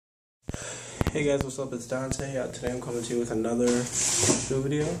Hey guys, what's up? It's Dante. Today I'm coming to you with another shoe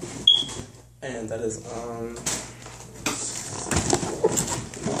video, and that is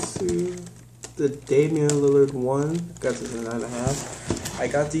let's see, the Damian Lillard one. Got this in 9.5. I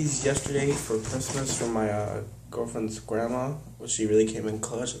got these yesterday for Christmas from my girlfriend's grandma, which she really came in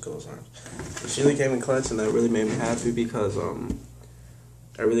clutch. Look at those arms. She really came in clutch, and that really made me happy because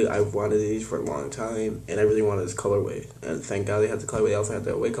I've wanted these for a long time, and I really wanted this colorway, and thank God they had the colorway. They also had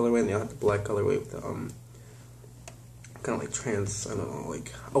the white colorway, and they had the black colorway with the kind of like trans, I don't know,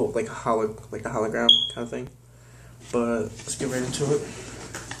 like like a hologram kind of thing. But let's get right into it.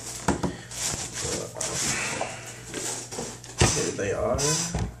 Here they are.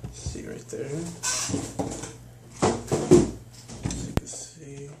 See right there. As you can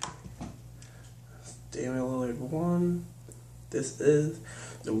see, Damian Lillard 1. This is,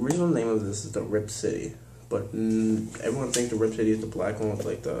 the original name of this is the Rip City, but everyone thinks the Rip City is the black one with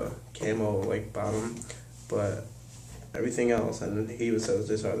like the camo like bottom, but everything else, and he even says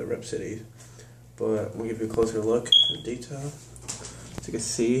these are the Rip City. But we'll give you a closer look in detail. As you can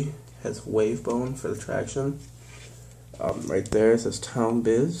see, it has wave bone for the traction. Right there it says Town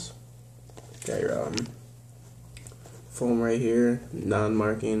Biz. Got your foam right here,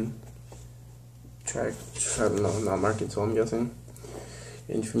 non-marking. I don't know, not marking, so I'm guessing.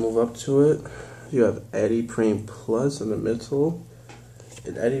 And if you move up to it, you have Adiprene Plus in the middle.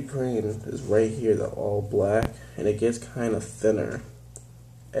 And Adiprene is right here, the all black, and it gets kind of thinner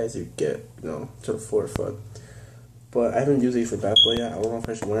as you get, to the forefoot. But I haven't used these for basketball yet. I don't know if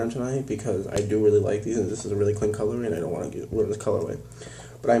I should wear them tonight because I do really like these, and this is a really clean colorway, and I don't want to ruin this colorway.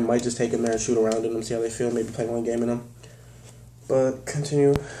 But I might just take them there and shoot around in them, see how they feel, maybe play one game in them. But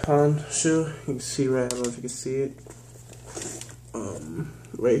continue on shoe. You can see right, I don't know if you can see it.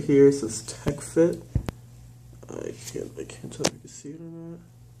 Right here it says Tech Fit. I can't tell if you can see it or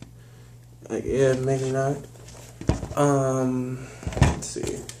not. Yeah, maybe not. Let's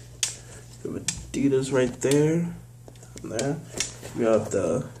see. We have Adidas right there. And there. We have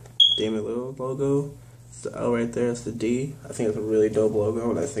the Damian Lillard logo. It's the L right there. It's the D. I think it's a really dope logo,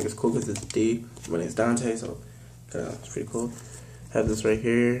 and I think it's cool because it's D. My name's Dante, so it's pretty cool. Have this right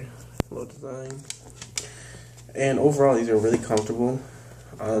here, low design, and overall these are really comfortable.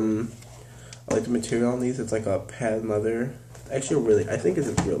 I like the material on these. It's like a patent leather. Actually, I think it's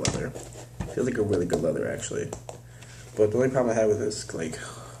real leather. It feels like a really good leather actually. But the only problem I have with this, like,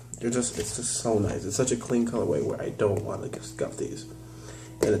 it's just so nice. It's such a clean colorway where I don't want to scuff these,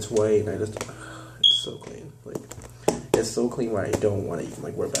 and it's white, and it's so clean. Like, it's so clean where I don't want to even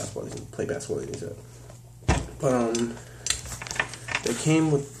like wear basketball and play basketball in these. But they came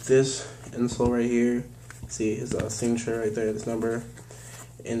with this insole right here. See his signature right there, this number.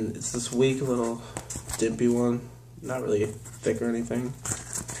 And it's this weak little dimpy one. Not really thick or anything.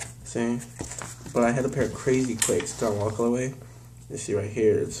 See? But I had a pair of Crazy Quakes. It's on wall colorway. You see right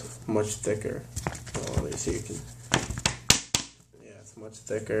here, it's much thicker. Oh, let me see, yeah, it's much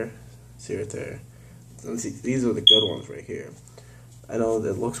thicker. See right there. Let me see, these are the good ones right here. I know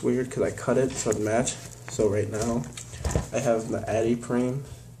that looks weird because I cut it so it match. So right now, I have the Adiprene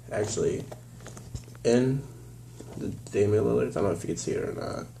actually in the Damian Lillard. I don't know if you can see it or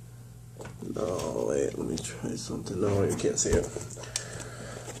not. No, wait, let me try something. No, you can't see it.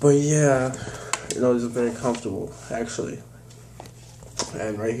 But yeah, these are very comfortable actually.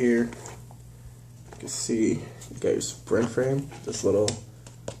 And right here, you can see you got your spread frame. This little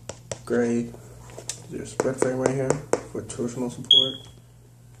gray, your spread frame right here for torsional support.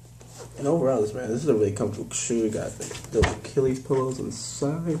 And overall, this is a really comfortable shoe. You got the Achilles pillows on the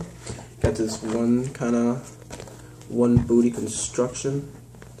side. Got this one booty construction.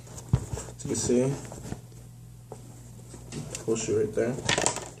 As you can see, full shoe right there.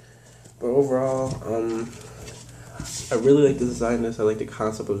 But overall, I really like the design of this. I like the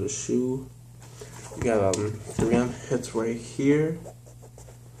concept of the shoe. You got 3M hits right here.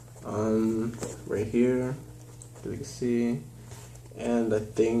 Right here, as you can see, and I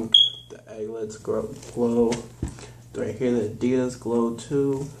think the Aglets glow. Right here, the Adidas glow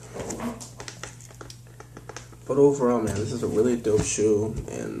too. But overall, man, this is a really dope shoe,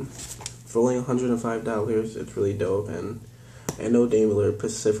 and for only $105, it's really dope. And I know Damian Lillard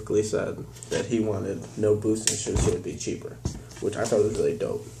specifically said that he wanted no boosting shoes, so it'd be cheaper, which I thought was really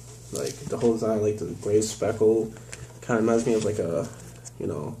dope. Like the whole design, like the gray speckle, kind of reminds me of like a,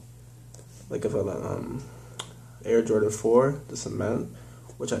 like of an Air Jordan 4, the cement,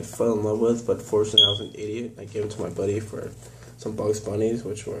 which I fell in love with, but fortunately I was an idiot. I gave it to my buddy for some Bugs Bunnies,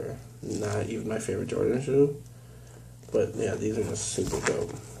 which were not even my favorite Jordan shoe. But yeah, these are just super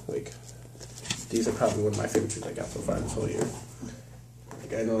dope. Like, these are probably one of my favorite shoes I got so far this whole year.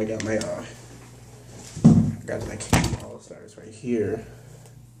 Like, I know I got my I got my King All-Stars right here.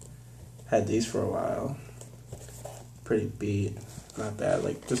 Had these for a while. Pretty beat. Not bad.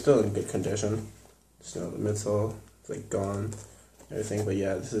 Like, they're still in good condition. Still, the midsole is like gone. Everything. But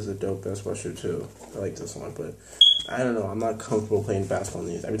yeah, this is a dope basketball shoe too. I like this one. But I don't know. I'm not comfortable playing basketball in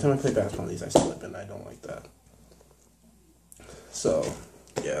these. Every time I play basketball in these, I slip and I don't like that. So,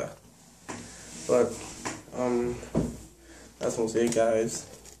 yeah. But, that's mostly it, guys.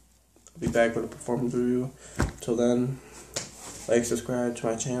 I'll be back with a performance review. Till then, like, subscribe to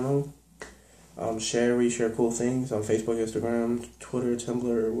my channel. Share, reshare cool things on Facebook, Instagram, Twitter, Tumblr,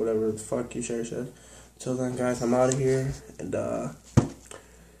 or whatever the fuck you share shit. Till then, guys, I'm out of here. And, I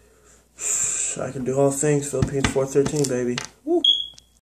can do all things. Philippines 413, baby. Woo!